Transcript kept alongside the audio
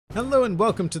Hello and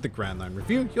welcome to the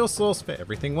GrandLineReview, your source for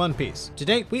everything One Piece.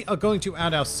 Today we are going to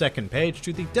add our second page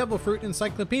to the Devil Fruit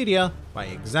Encyclopedia by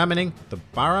examining the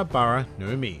Bara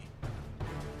no Mi.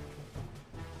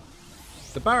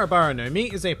 The Bara no Mi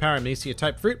is a paramecia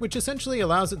type fruit which essentially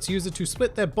allows its user to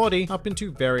split their body up into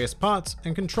various parts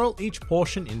and control each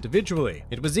portion individually.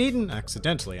 It was eaten,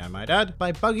 accidentally I might add,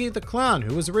 by Buggy the Clown,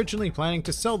 who was originally planning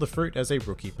to sell the fruit as a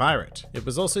rookie pirate. It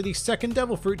was also the second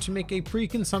devil fruit to make a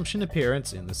pre-consumption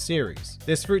appearance in the series.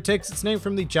 This fruit takes its name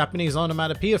from the Japanese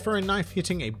onomatopoeia for a knife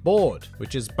hitting a board,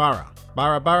 which is bara.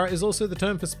 Bara is also the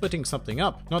term for splitting something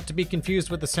up, not to be confused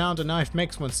with the sound a knife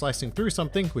makes when slicing through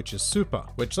something, which is super,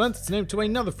 which lends its name to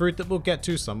another fruit that we'll get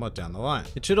to somewhat down the line.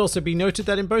 It should also be noted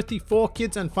that in both the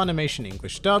 4Kids and Funimation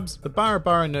English dubs, the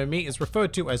Bara no Mi is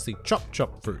referred to as the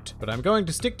chop fruit, but I'm going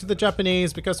to stick to the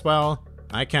Japanese because, well,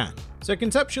 I can. So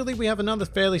conceptually, we have another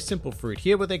fairly simple fruit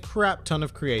here with a crap ton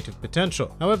of creative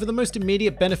potential. However, the most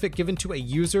immediate benefit given to a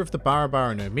user of the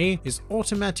Bara no Mi is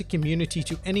automatic immunity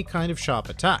to any kind of sharp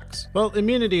attacks. Well,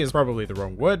 immunity is probably the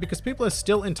wrong word because people are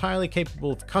still entirely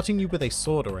capable of cutting you with a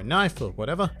sword or a knife or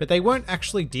whatever, but they won't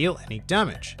actually deal any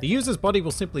damage. The user's body will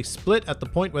simply split at the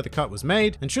point where the cut was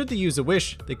made, and should the user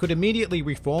wish, they could immediately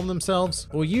reform themselves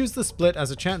or use the split as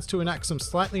a chance to enact some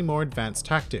slightly more advanced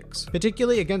tactics,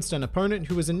 particularly against an opponent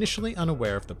who was initially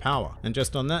unaware of the power. And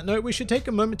just on that note, we should take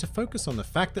a moment to focus on the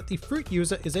fact that the fruit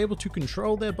user is able to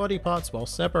control their body parts while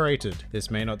separated. This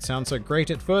may not sound so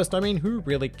great at first, I mean, who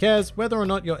really cares whether or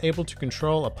not you're able to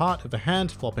control a part of a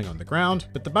hand flopping on the ground,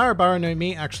 but the Bara no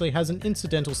Mi actually has an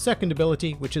incidental second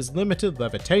ability, which is limited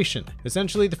levitation.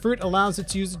 Essentially, the fruit allows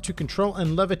its user to control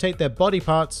and levitate their body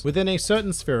parts within a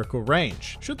certain spherical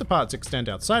range. Should the parts extend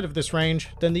outside of this range,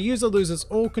 then the user loses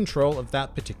all control of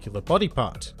that particular body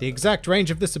part. The exact range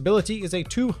of this ability is a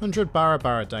 200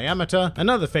 Bara diameter,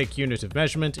 another fake unit of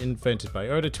measurement invented by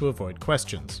Oda to avoid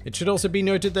questions. It should also be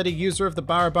noted that a user of the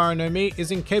Bara no Mi is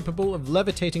incapable of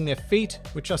levitating their feet,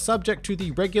 which are subject to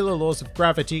the regular laws of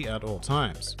gravity at all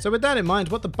times. So with that in mind,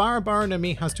 what the Bara no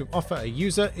Mi has to offer a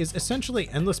user is essentially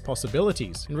endless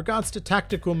possibilities in regards to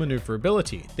tactical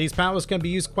maneuverability. These powers can be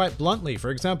used quite bluntly. For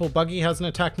example, Buggy has an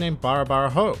attack named Bara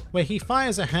Ho, where he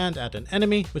fires a hand at an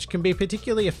enemy, which can be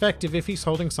particularly effective if he's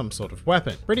holding some sort of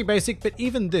weapon. Pretty basic, but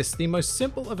even this, the most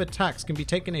simple of attacks, can be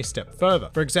taken a step further.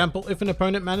 For example, if an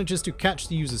opponent manages to catch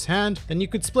the user's hand, then you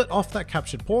could split off that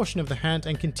captured portion of the hand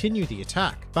and continue the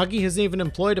attack. Buggy has even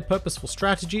employed a purposeful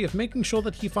strategy of making sure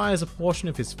that he fires a portion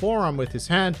of his forearm with his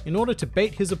hand in order to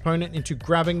bait his opponent into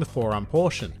grabbing the forearm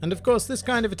portion. And of course, this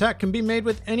kind of attack can be made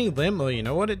with any limb, or you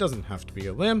know what, it doesn't have to be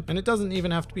a limb, and it doesn't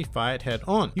even have to be fired head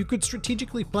on. You could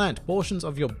strategically plant portions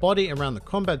of your body around the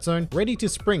combat zone, ready to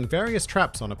spring various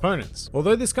traps on opponents.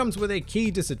 Although this comes with a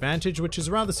key disadvantage, which is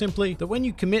rather simply that when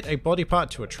you commit a body part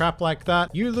to a trap like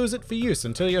that, you lose it for use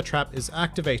until your trap is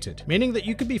activated, meaning that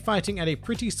you could be fighting at a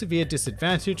pretty severe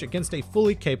disadvantage against a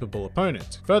fully capable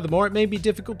opponent. Furthermore, it may be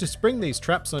difficult to spring these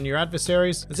traps on your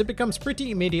adversaries, as it becomes pretty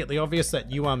immediately obvious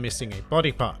that you are missing a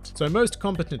body part. So most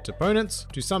competent opponents,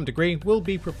 to some degree, will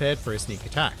be prepared for a sneak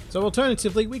attack. So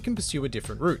alternatively, we can pursue a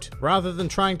different route. Rather than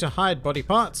trying to hide body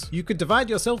parts, you could divide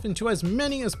yourself into as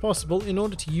many as possible in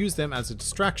order to use them as a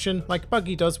distraction, like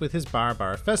Buggy does with his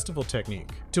Bara festival technique.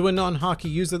 To a non-haki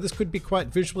user, this could be quite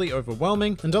visually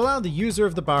overwhelming and allow the user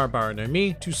of the Bara no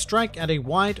Mi to strike at a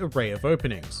wide array of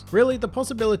openings. Really, the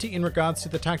possibility in regards to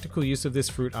the tactical use of this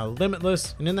fruit are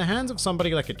limitless, and in the hands of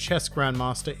somebody like a chess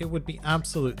grandmaster, it would be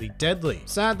absolutely deadly.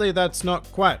 Sadly, that's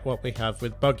not quite what we have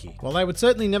with Buggy. While I would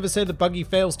certainly never say that Buggy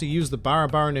fails to use the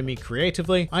Bara no Mi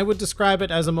creatively, I would describe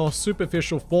it as a more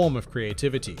superficial form of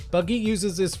creativity. Buggy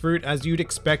uses this fruit as you'd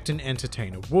expect an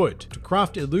entertainer would, to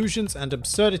craft illusions and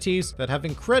absurdities that have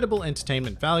incredible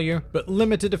entertainment value, but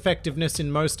limited effectiveness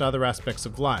in most other aspects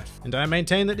of life. And I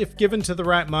maintain that if given to the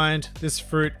right mind, this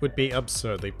fruit would be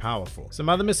absurdly powerful. Some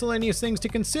other miscellaneous things to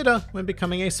consider when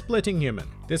becoming a splitting human.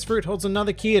 This fruit holds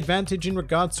another key advantage in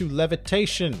regards to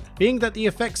levitation, being that the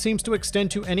effect seems to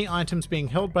extend to any items being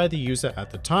held by the user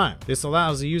at the time. This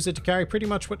allows the user to carry pretty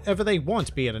much whatever they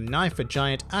want, be it a knife, a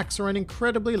giant axe, or an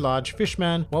incredibly large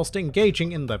fishman, whilst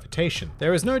engaging in levitation.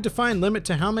 There is no defined limit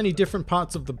to how many different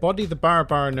parts of the body the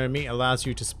Bara no Mi allows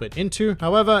you to split into.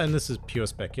 However, and this is pure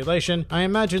speculation, I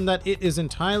imagine that it is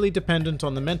entirely dependent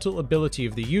on the mental ability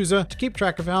of the user to keep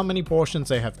track of how many portions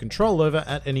they have control over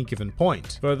at any given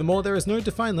point. Furthermore, there is no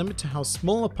defined limit to how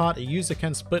small a part a user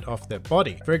can split off their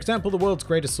body. For example, the world's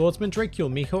greatest swordsman Dracula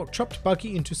Mihawk chopped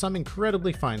Buggy into some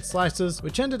incredibly fine slices,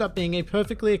 which ended up being a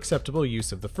perfectly acceptable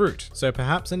use of the fruit. So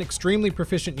perhaps an extremely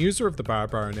proficient user of the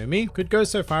Bara no Mi could go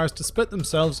so far as to split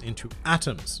themselves into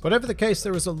atoms. Whatever the case,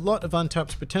 there is a lot of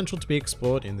untapped potential to be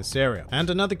explored in this area. And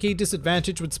another key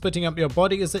disadvantage with splitting up your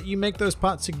body is that you make those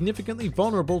parts significantly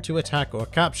vulnerable to attack or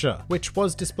capture, which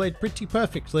was displayed pretty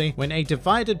perfectly when a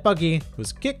divided Buggy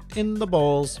was kicked in the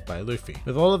balls by Luffy.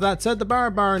 With all of that said, the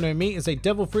Bara no Mi is a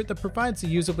devil fruit that provides the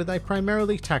user with a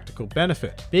primarily tactical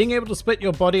benefit. Being able to split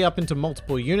your body up into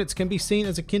multiple units can be seen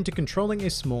as akin to controlling a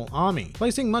small army,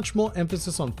 placing much more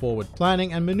emphasis on forward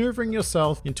planning and maneuvering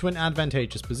yourself into an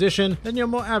advantageous position than your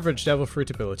more average devil fruit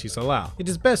abilities allow. It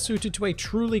is best suited to a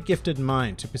truly gifted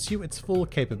mind to pursue its full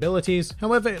capabilities,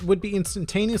 however it would be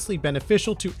instantaneously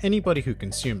beneficial to anybody who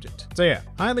consumed it. So yeah,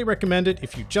 highly recommend it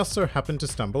if you just so happen to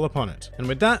stumble upon it. And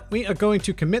with that, we are going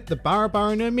to commit the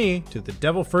Bara no Mi to the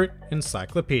Devil Fruit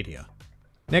Encyclopedia.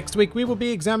 Next week, we will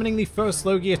be examining the first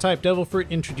Logia type devil fruit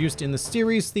introduced in the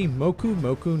series, the Moku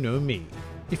Moku no Mi.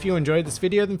 If you enjoyed this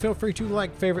video, then feel free to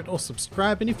like, favorite, or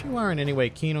subscribe, and if you are in any way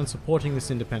keen on supporting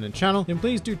this independent channel, then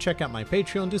please do check out my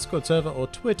Patreon, Discord server, or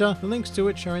Twitter, the links to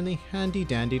which are in the handy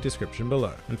dandy description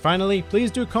below. And finally,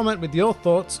 please do comment with your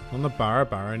thoughts on the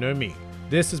Bara no Mi.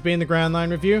 This has been the Grand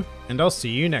Line Review, and I'll see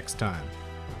you next time.